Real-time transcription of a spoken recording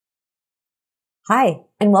Hi,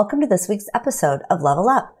 and welcome to this week's episode of Level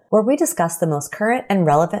Up, where we discuss the most current and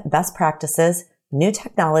relevant best practices, new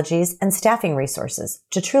technologies, and staffing resources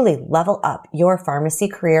to truly level up your pharmacy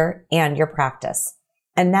career and your practice.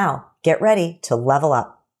 And now, get ready to level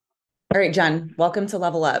up. All right, Jen, welcome to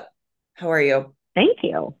Level Up. How are you? Thank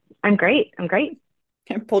you. I'm great.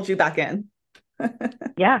 I pulled you back in.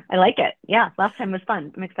 Yeah, I like it. Yeah, last time was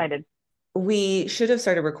fun. I'm excited. We should have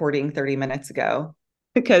started recording 30 minutes ago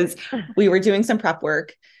because we were doing some prep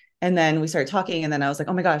work and then we started talking. And then I was like,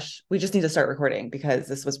 oh my gosh, we just need to start recording because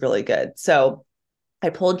this was really good. So I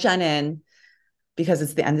pulled Jen in because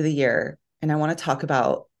it's the end of the year and I want to talk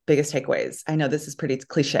about biggest takeaways. I know this is pretty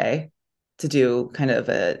cliche to do kind of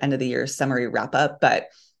a end of the year summary wrap up, but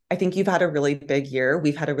I think you've had a really big year.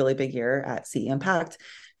 We've had a really big year at CE Impact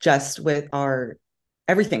just with our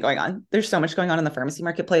everything going on. There's so much going on in the pharmacy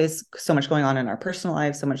marketplace, so much going on in our personal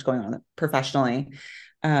lives, so much going on professionally.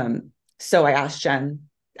 So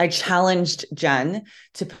I challenged Jen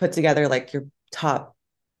to put together like your top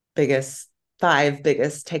five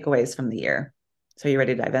biggest takeaways from the year. So are you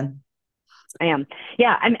ready to dive in? I am.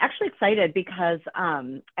 Yeah, I'm actually excited because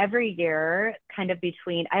every year, kind of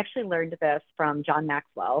between, I actually learned this from John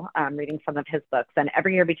Maxwell, reading some of his books, and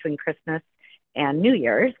every year between Christmas and New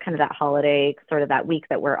Year's, kind of that holiday, sort of that week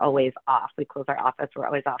that we're always off. We close our office, we're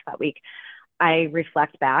always off that week. I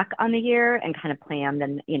reflect back on the year and kind of plan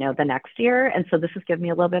the next year. And so this has given me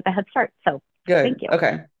a little bit of a head start. So Good. thank you.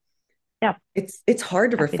 Okay. Yeah. It's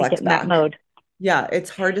hard to Happy to get reflect in that back. mode. Yeah, it's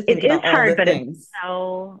hard to It think is about all hard, the but things.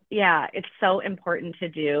 it's so important to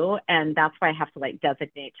do. And that's why I have to like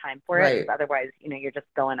designate time for it. Right. Because otherwise, you're just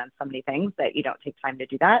going on so many things that you don't take time to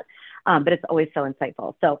do that. But it's always so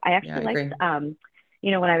insightful. So I Yeah, I actually liked, agree.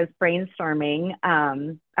 when I was brainstorming,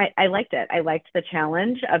 I liked it. I liked the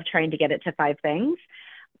challenge of trying to get it to five things.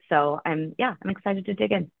 So I'm excited to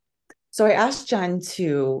dig in. So I asked Jen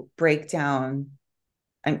to break down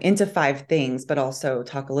into five things, but also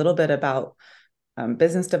talk a little bit about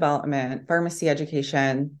business development, pharmacy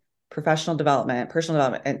education, professional development, personal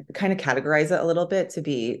development, and kind of categorize it a little bit to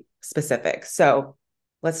be specific. So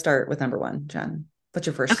let's start with number one, Jen. What's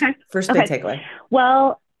your Okay. first big Okay. takeaway?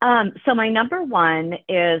 Well, so my number one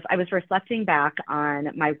is I was reflecting back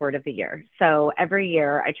on my word of the year. So every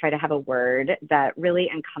year I try to have a word that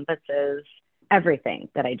really encompasses everything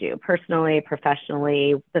that I do personally,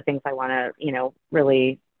 professionally, the things I want to,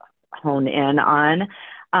 really hone in on.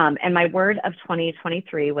 And my word of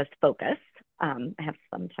 2023 was focus. I have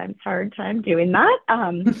sometimes hard time doing that.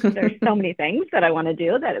 There's so many things that I want to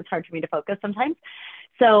do that it's hard for me to focus sometimes.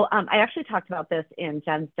 So I actually talked about this in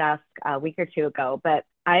Jen's desk a week or two ago, but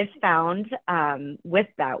I've found with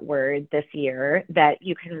that word this year that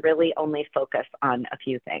you can really only focus on a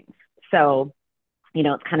few things. So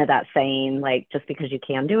it's kind of that saying, like, just because you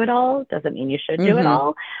can do it all doesn't mean you should do it Mm-hmm.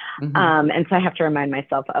 all. Mm-hmm. And so I have to remind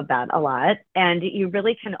myself of that a lot. And you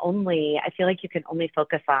really I feel like you can only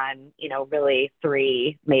focus on, really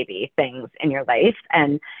three maybe things in your life.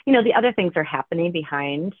 And, the other things are happening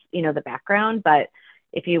behind, the background. But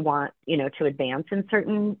if you want, to advance in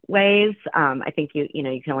certain ways, I think you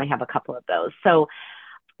can only have a couple of those. So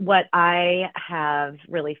what I have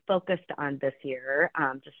really focused on this year,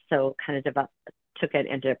 just so kind of took it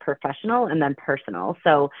into professional and then personal.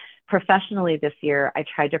 So professionally this year, I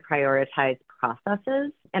tried to prioritize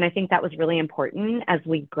processes. And I think that was really important as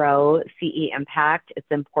we grow CE Impact. It's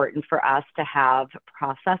important for us to have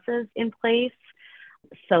processes in place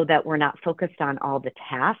so that we're not focused on all the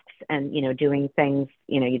tasks and, doing things,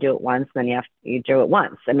 you do it once, then you do it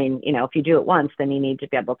once. I mean, if you do it once, then you need to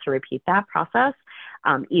be able to repeat that process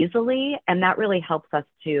easily. And that really helps us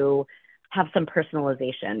to have some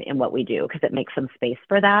personalization in what we do because it makes some space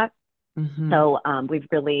for that. Mm-hmm. So we've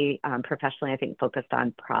really professionally, I think, focused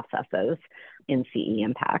on processes in CE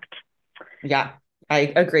Impact. Yeah,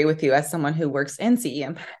 I agree with you as someone who works in CE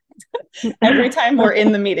Impact. Every time we're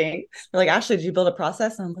in the meeting, they're like, Ashley, did you build a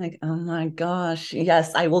process? And I'm like, oh my gosh,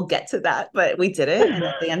 yes, I will get to that. But we did it. And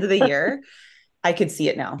at the end of the year, I could see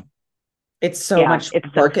it now. It's so Yeah, much it's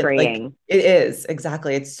so work. Like freeing. it is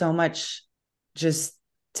exactly. It's so much just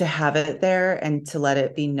to have it there and to let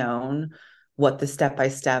it be known what the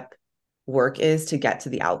step-by-step work is to get to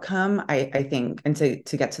the outcome. I think, and to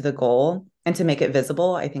get to the goal and to make it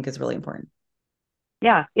visible, I think is really important.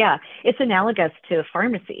 Yeah, yeah. It's analogous to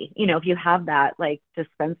pharmacy. If you have that like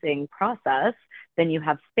dispensing process, then you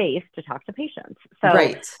have space to talk to patients. So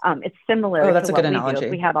Right. it's similar Oh, to that's a good what we do. If analogy.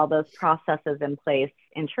 we have all those processes in place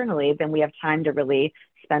internally, then we have time to really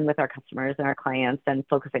spend with our customers and our clients and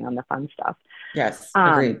focusing on the fun stuff. Yes,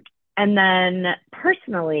 Um, agreed. and then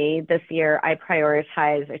personally, this year, I tried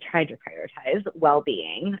to prioritize well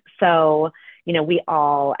being. So, we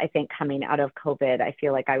all, I think coming out of COVID, I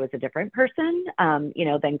feel like I was a different person,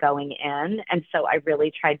 than going in. And so I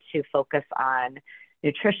really tried to focus on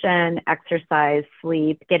nutrition, exercise,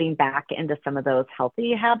 sleep, getting back into some of those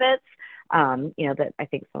healthy habits, that I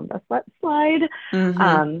think some of us let slide,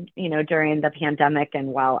 during the pandemic. And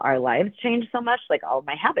while our lives changed so much, like all of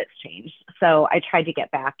my habits changed. So I tried to get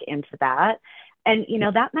back into that. And,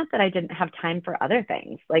 that meant that I didn't have time for other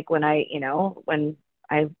things. Like when I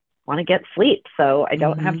want to get sleep. So I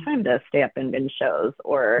don't have time to stay up and binge shows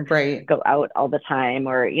or go out all the time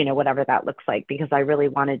or, whatever that looks like, because I really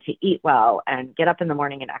wanted to eat well and get up in the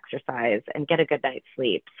morning and exercise and get a good night's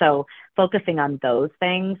sleep. So focusing on those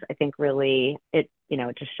things, I think really it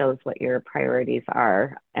just shows what your priorities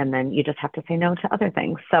are. And then you just have to say no to other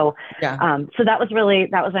things. So, so that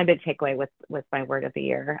was my big takeaway with my word of the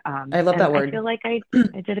year. I love that word. I feel like I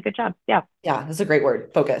did a good job. Yeah. Yeah. That's a great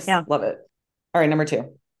word. Focus. Yeah. Love it. All right. Number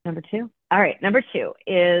two. All right. Number two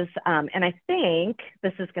is, and I think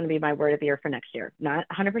this is going to be my word of the year for next year, not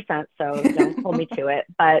 100%. So don't hold me to it.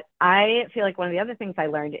 But I feel like one of the other things I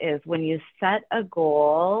learned is when you set a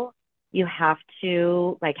goal, you have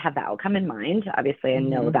to have the outcome in mind, obviously, and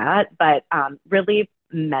know that, but really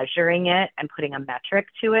measuring it and putting a metric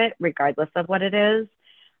to it, regardless of what it is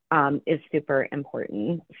super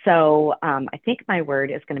important. So I think my word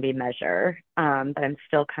is going to be measure, but I'm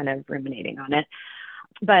still kind of ruminating on it.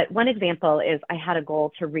 But one example is I had a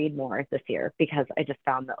goal to read more this year because I just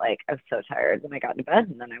found that I was so tired when I got into bed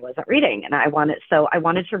and then I wasn't reading. And I wanted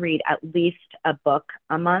to read at least a book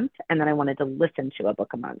a month. And then I wanted to listen to a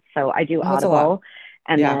book a month. So I do Audible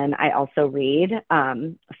and then I also read.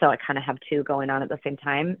 So I kind of have two going on at the same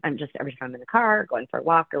time. I'm just every time I'm in the car, going for a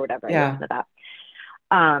walk or whatever, I listen to that.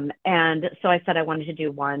 And so I said I wanted to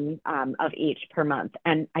do one of each per month.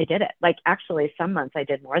 And I did it. Actually, some months I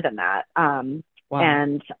did more than that. Wow.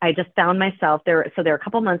 And I just found myself there were a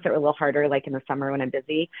couple months that were a little harder, like in the summer when I'm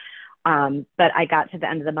busy. But I got to the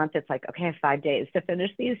end of the month. It's like, okay, I have 5 days to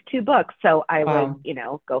finish these 2 books. So I would,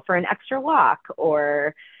 go for an extra walk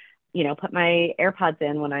or, put my AirPods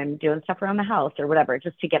in when I'm doing stuff around the house or whatever,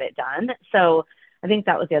 just to get it done. So I think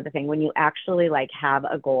that was the other thing. When you actually have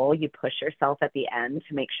a goal, you push yourself at the end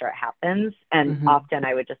to make sure it happens. And often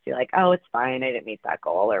I would just be like, oh, it's fine. I didn't meet that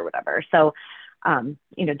goal or whatever. So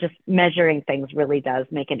just measuring things really does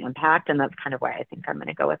make an impact. And that's kind of why I think I'm going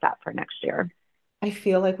to go with that for next year. I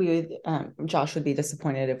feel like Josh would be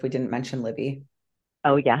disappointed if we didn't mention Libby.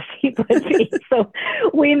 Oh, yes, he would be. So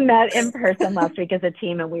we met in person last week as a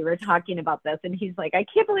team and we were talking about this. And he's like, I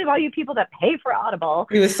can't believe all you people that pay for Audible.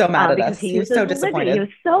 He was so mad at us. He was so disappointed. Libby. He was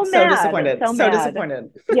so mad. Disappointed. So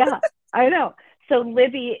disappointed. Yeah, I know. So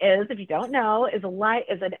Libby is, if you don't know, is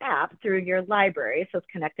an app through your library. So it's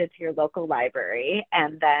connected to your local library.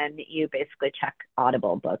 And then you basically check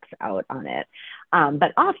Audible books out on it.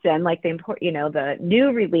 But often, the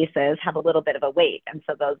new releases have a little bit of a wait. And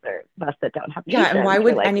so those are us that don't have patience. Yeah, and why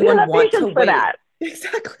would anyone want to wait? For that.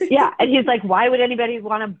 Exactly. Yeah, and he's like, why would anybody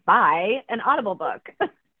want to buy an Audible book?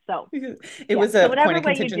 So it was a point of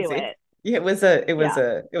contingency. You do it. It was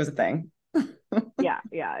a thing. yeah,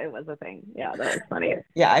 it was a thing. Yeah, that was funny.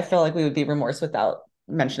 Yeah, I feel like we would be remorse without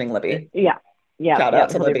mentioning Libby. Yeah. Shout out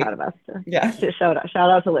to totally Libby. Proud of us. Yeah. Shout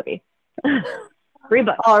out to Libby. 3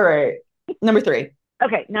 books. All right. Number 3.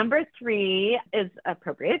 Okay, number 3 is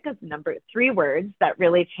appropriate because number 3 words that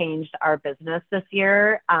really changed our business this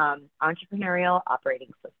year, entrepreneurial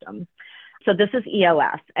operating system. So this is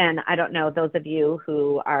EOS. And I don't know, those of you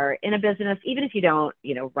who are in a business, even if you don't,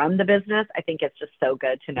 run the business, I think it's just so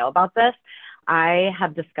good to know about this. I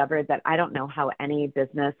have discovered that I don't know how any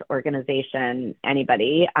business organization,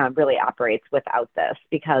 anybody really operates without this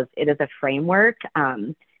because it is a framework.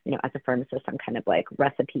 As a pharmacist, I'm kind of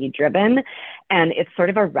recipe driven, and it's sort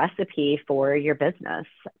of a recipe for your business.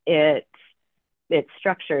 It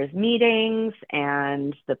structures meetings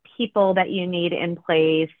and the people that you need in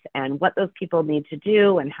place and what those people need to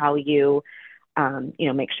do and how you,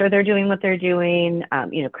 make sure they're doing what they're doing,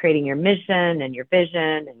 creating your mission and your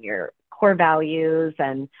vision and your core values.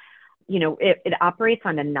 And, it operates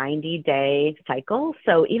on a 90-day cycle.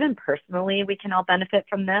 So even personally, we can all benefit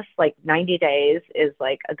from this. 90 days is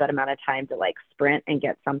a good amount of time to sprint and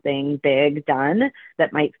get something big done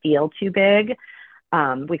that might feel too big.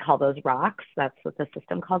 We call those rocks. That's what the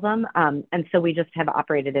system calls them. And so we just have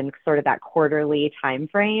operated in sort of that quarterly time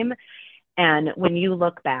frame. And when you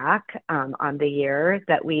look back on the year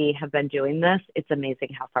that we have been doing this, it's amazing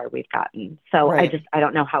how far we've gotten. So right. I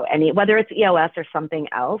don't know how whether it's EOS or something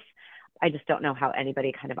else, I just don't know how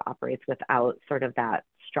anybody kind of operates without sort of that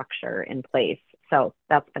structure in place. So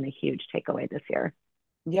that's been a huge takeaway this year.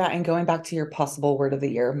 Yeah. And going back to your possible word of the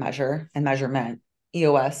year, measure and measurement,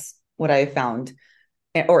 EOS, what I found,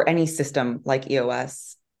 or any system like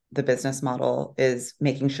EOS, the business model is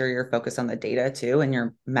making sure you're focused on the data too, and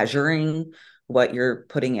you're measuring what you're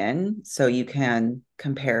putting in so you can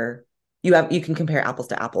compare, you can compare apples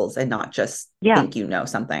to apples and not just Yeah. think you know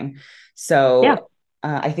something. Yeah. So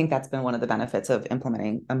I think that's been one of the benefits of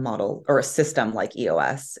implementing a model or a system like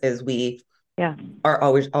EOS is we Yeah. are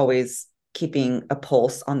always keeping a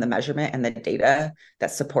pulse on the measurement and the data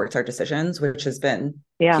that supports our decisions, which has been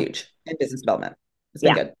Yeah. huge in business development. It's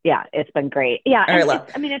been Yeah. good. Yeah. It's been great. Yeah. All And right, love.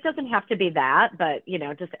 I mean, it doesn't have to be that, but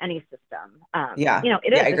just any system. Yeah. It Yeah, is. I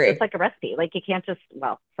It's agree. just like a recipe. Like you can't just,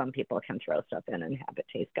 well, some people can throw stuff in and have it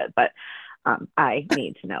taste good, but I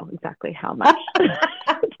need to know exactly how much to put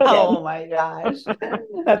in. Oh my gosh.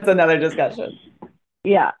 That's another discussion.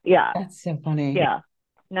 Yeah. Yeah. That's so funny. Yeah.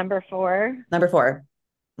 Number four. Number four.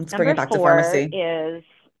 Let's bring it Number back to four pharmacy. is,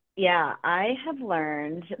 yeah, I have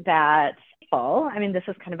learned that people, I mean, this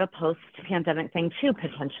is kind of a post-pandemic thing too,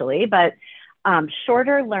 potentially, but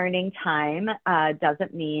shorter learning time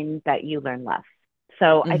doesn't mean that you learn less.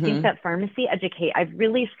 So I think Mm-hmm. that pharmacy educate, I've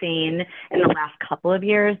really seen in the last couple of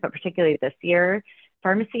years, but particularly this year,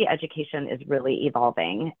 pharmacy education is really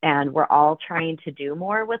evolving and we're all trying to do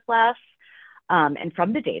more with less. And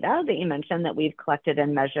from the data that you mentioned that we've collected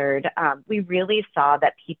and measured, we really saw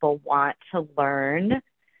that people want to learn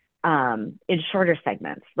in shorter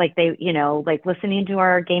segments. Like like listening to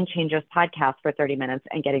our Game Changers podcast for 30 minutes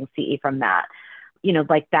and getting CE from that.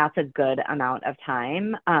 Like that's a good amount of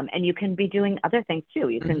time. And you can be doing other things too.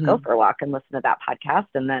 You can go Mm-hmm. for a walk and listen to that podcast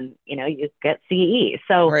and then, you get CE.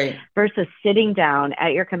 So Right. versus sitting down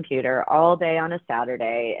at your computer all day on a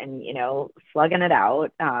Saturday and, slugging it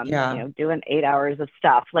out, Yeah. doing 8 hours of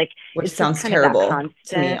stuff, like Which it's just sounds kind of that terrible to me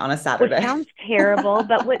constant, on a which Saturday. sounds terrible,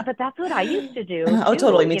 but that's what I used to do Oh,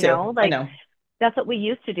 totally. too, Me too. I like know. that's what we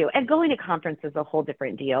used to do. And going to conferences is a whole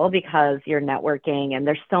different deal because you're networking and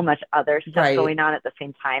there's so much other stuff Right. going on at the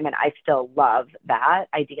same time. And I still love that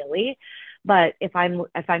ideally. But if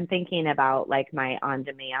I'm thinking about like my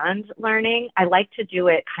on-demand learning, I like to do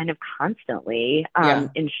it kind of constantly Yeah.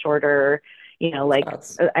 in shorter, like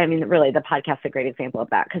Spots. I mean, really, the podcast is a great example of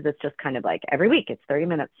that because it's just kind of like every week it's 30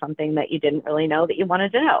 minutes, something that you didn't really know that you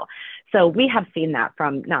wanted to know. So we have seen that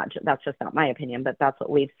from that's just not my opinion, but that's what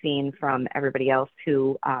we've seen from everybody else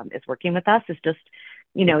who is working with us is just,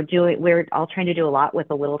 we're all trying to do a lot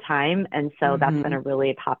with a little time. And so that's been Mm-hmm. a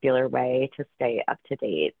really popular way to stay up to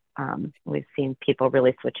date. We've seen people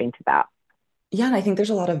really switching to that. Yeah, and I think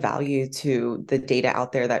there's a lot of value to the data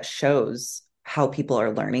out there that shows how people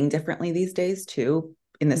are learning differently these days too.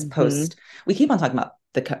 In this Mm-hmm. post, we keep on talking about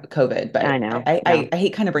the COVID, I but know. I, Yeah. I, I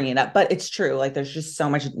hate kind of bringing it up, but it's true. Like there's just so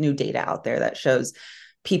much new data out there that shows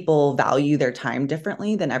people value their time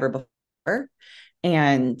differently than ever before.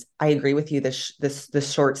 And I agree with you. The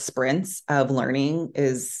short sprints of learning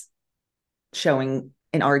is showing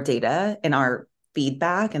in our data, in our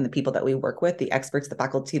feedback, and the people that we work with, the experts, the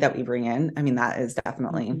faculty that we bring in. I mean, that is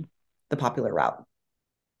definitely Mm-hmm. the popular route,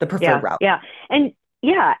 the preferred Yeah, route. yeah. And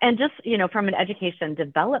yeah, and just, from an education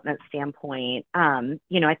development standpoint,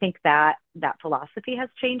 I think that philosophy has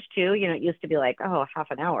changed too. It used to be like, oh, half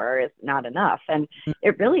an hour is not enough. And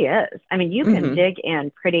it really is. I mean, you can Mm-hmm. dig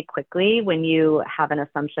in pretty quickly when you have an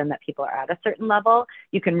assumption that people are at a certain level.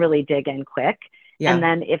 You can really dig in quick. And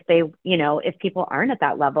Yeah, then if people aren't at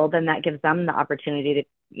that level, then that gives them the opportunity to,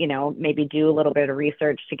 maybe do a little bit of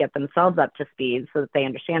research to get themselves up to speed so that they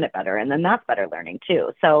understand it better. And then that's better learning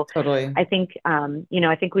too. So totally. I think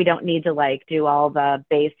we don't need to like do all the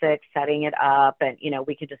basics, setting it up, and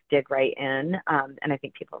we could just dig right in. And I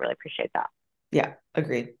think people really appreciate that. Yeah,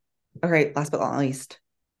 agreed. All right, last but not least.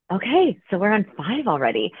 Okay, so we're on 5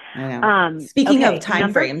 already. I know. Speaking of Okay, time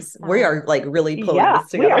number frames, we 5. are like really pulling Yeah,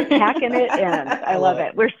 this we are together. packing it in. I I love love it.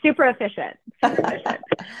 it. We're super efficient. Super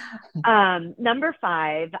efficient. Number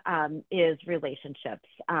 5 is relationships.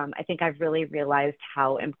 I think I've really realized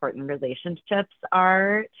how important relationships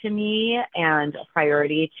are to me and a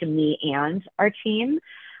priority to me and our team.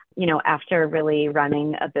 After really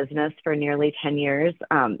running a business for nearly 10 years,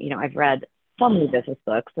 I've read so many business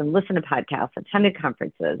books and listened to podcasts, attended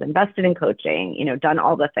conferences, invested in coaching, done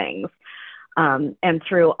all the things. And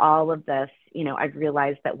through all of this, I've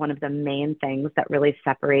realized that one of the main things that really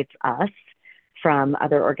separates us from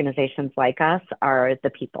other organizations like us are the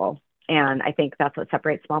people. And I think that's what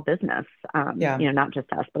separates small business, Yeah. not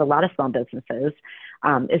just us, but a lot of small businesses,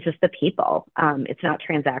 is just the people. It's not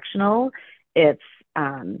transactional. It's,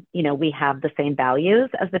 we have the same values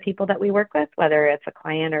as the people that we work with, whether it's a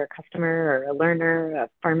client or a customer or a learner, a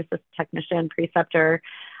pharmacist, technician, preceptor.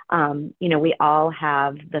 We all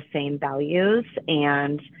have the same values,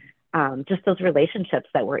 and just those relationships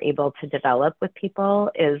that we're able to develop with people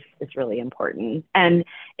is really important. And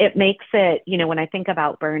it makes it, when I think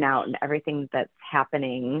about burnout and everything that's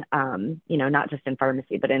happening, not just in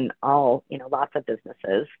pharmacy, but in all, lots of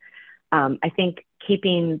businesses, I think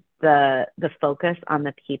keeping the focus on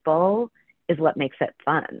the people is what makes it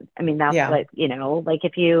fun. I mean, that's what, like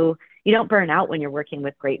if you don't burn out when you're working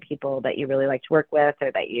with great people that you really like to work with,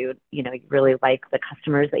 or that you really like the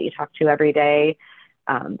customers that you talk to every day.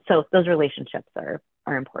 So those relationships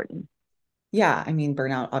are important. Yeah. I mean,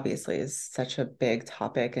 burnout obviously is such a big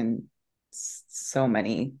topic, and so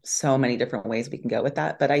many different ways we can go with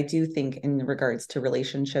that. But I do think in regards to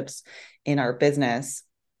relationships in our business,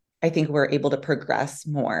 I think we're able to progress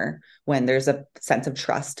more when there's a sense of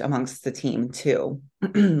trust amongst the team too.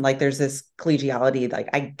 Like there's this collegiality, like,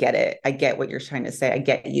 I get it. I get what you're trying to say. I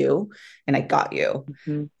get you, and I got you.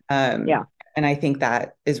 Yeah. And I think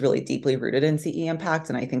that is really deeply rooted in CE Impact.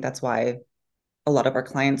 And I think that's why a lot of our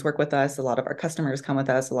clients work with us. A lot of our customers come with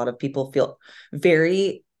us. A lot of people feel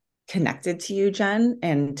very connected to you, Jen,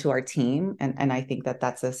 and to our team. And I think that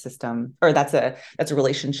that's a system, or that's a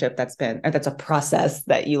relationship that's a process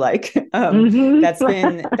that you like,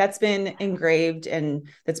 that's been engraved, and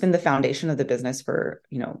that's been the foundation of the business for,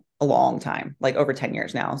 a long time, like over 10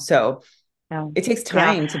 years now. So it takes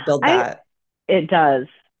time to build that. It does.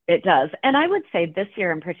 It does. And I would say this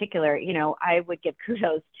year in particular, I would give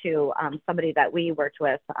kudos to somebody that we worked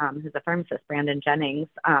with, who's a pharmacist, Brandon Jennings,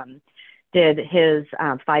 did his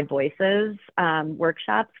 5 Voices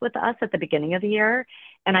workshops with us at the beginning of the year.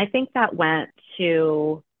 And I think that went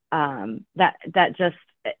to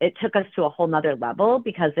it took us to a whole nother level,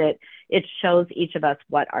 because it shows each of us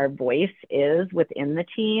what our voice is within the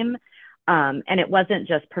team. And it wasn't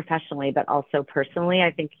just professionally, but also personally.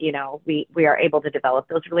 I think, we are able to develop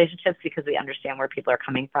those relationships because we understand where people are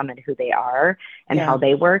coming from and who they are and how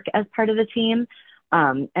they work as part of the team.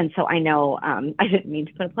 And so I know, I didn't mean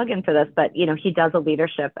to put a plug in for this, but, he does a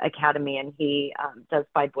leadership academy, and he does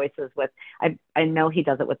 5 Voices with, I know he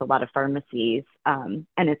does it with a lot of pharmacies. And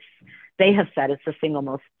they have said it's the single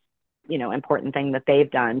most, important thing that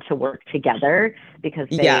they've done to work together, because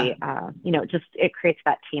they, it creates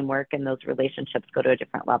that teamwork, and those relationships go to a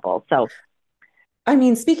different level. So, I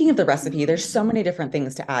mean, speaking of the recipe, there's so many different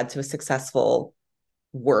things to add to a successful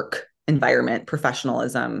work environment,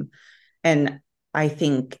 professionalism. And I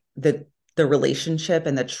think that the relationship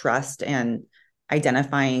and the trust and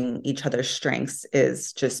identifying each other's strengths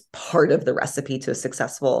is just part of the recipe to a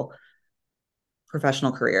successful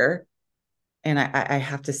professional career. And I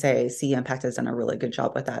have to say, CE Impact has done a really good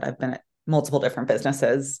job with that. I've been at multiple different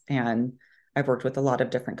businesses, and I've worked with a lot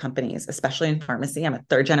of different companies, especially in pharmacy. I'm a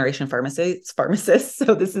 3rd-generation pharmacist,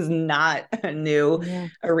 so this is not a new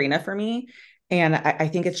arena for me. And I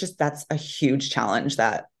think it's just, that's a huge challenge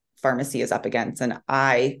that pharmacy is up against. And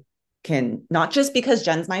I can, not just because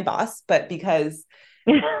Jen's my boss, but because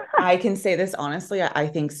I can say this honestly, I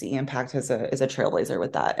think CE Impact is a trailblazer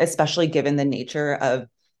with that, especially given the nature of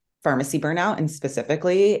pharmacy burnout and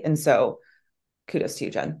specifically. And so kudos to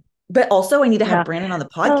you, Jen. But also I need to have Brandon on the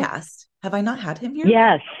podcast. Have I not had him here?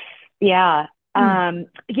 Yes. Yeah.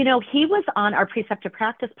 He was on our Precept to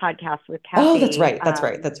Practice podcast with Kathy. Oh, that's right.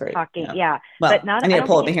 Talking. Well, but not, I need to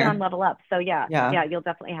pull him in here on Level Up. So yeah, you'll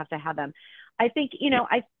definitely have to have him. I think,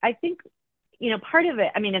 I think, part of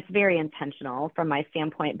it, I mean, it's very intentional from my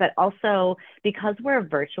standpoint, but also because we're a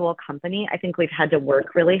virtual company, I think we've had to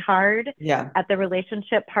work really hard at the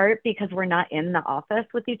relationship part, because we're not in the office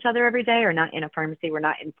with each other every day, or not in a pharmacy. We're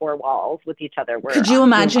not in 4 walls with each other. Could you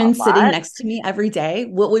imagine sitting next to me every day?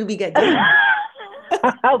 What would we get done?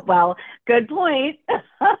 Well, good point.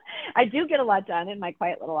 I do get a lot done in my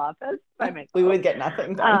quiet little office by myself. We would get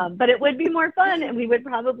nothing done. But it would be more fun, and we would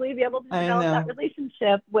probably be able to develop that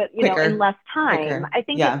relationship with, in less time. Quicker. I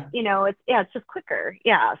think it's just quicker.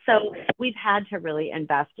 Yeah. So we've had to really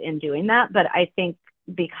invest in doing that. But I think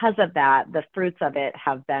because of that, the fruits of it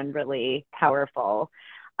have been really powerful.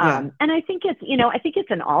 And I think it's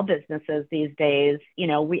in all businesses these days.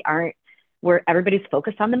 Everybody's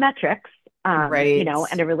focused on the metrics. Right.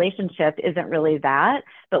 And a relationship isn't really that,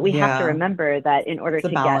 but we have to remember that in order to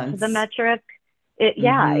get to the metric, it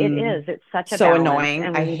is. It's such a so balance, annoying.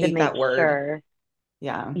 And we I need hate to make that word. Sure.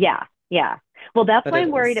 Yeah. Well, that's why I'm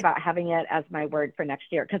worried about having it as my word for next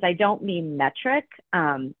year, because I don't mean metric.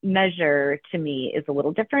 Measure to me is a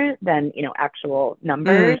little different than, actual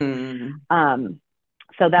numbers.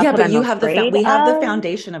 So that's what I'm afraid we have the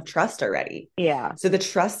foundation of trust already. Yeah. So the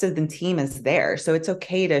trust of the team is there. So it's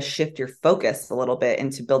okay to shift your focus a little bit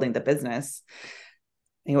into building the business.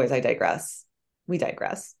 Anyways, I digress. we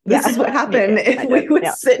digress. This is what Yeah. happened Yeah. if we would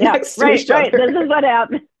sit next to each Right. other. This is what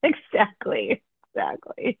happened. Exactly.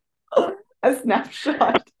 A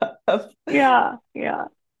snapshot of Yeah. our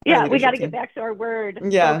We got leadership to get team. back to our word.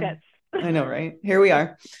 Yeah. Focus. I know, right? Here we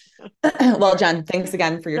are. Well, Jen, thanks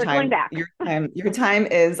again for your Circling time. back. Your time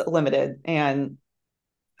is limited, and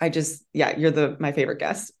you're my favorite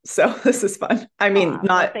guest. So this is fun. I mean,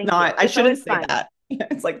 not. I shouldn't say fun. that.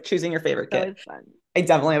 It's like choosing your favorite kid. It's fun. I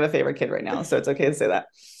definitely have a favorite kid right now, so it's okay to say that.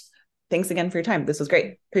 Thanks again for your time. This was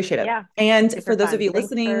great. Appreciate it. Yeah. And for those of you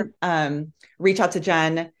listening, reach out to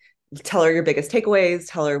Jen. Tell her your biggest takeaways.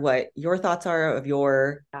 Tell her what your thoughts are of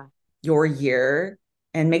your year,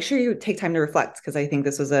 and make sure you take time to reflect, because I think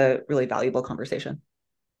this was a really valuable conversation.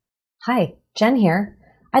 Hi, Jen here.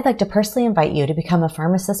 I'd like to personally invite you to become a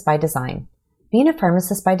pharmacist by design. Being a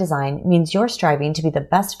pharmacist by design means you're striving to be the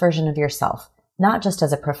best version of yourself, not just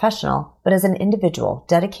as a professional, but as an individual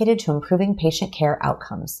dedicated to improving patient care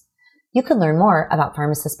outcomes. You can learn more about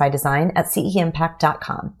Pharmacist by Design at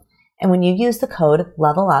ceimpact.com. And when you use the code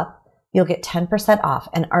LEVELUP, you'll get 10% off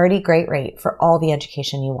an already great rate for all the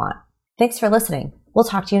education you want. Thanks for listening. We'll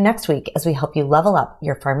talk to you next week as we help you level up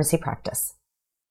your pharmacy practice.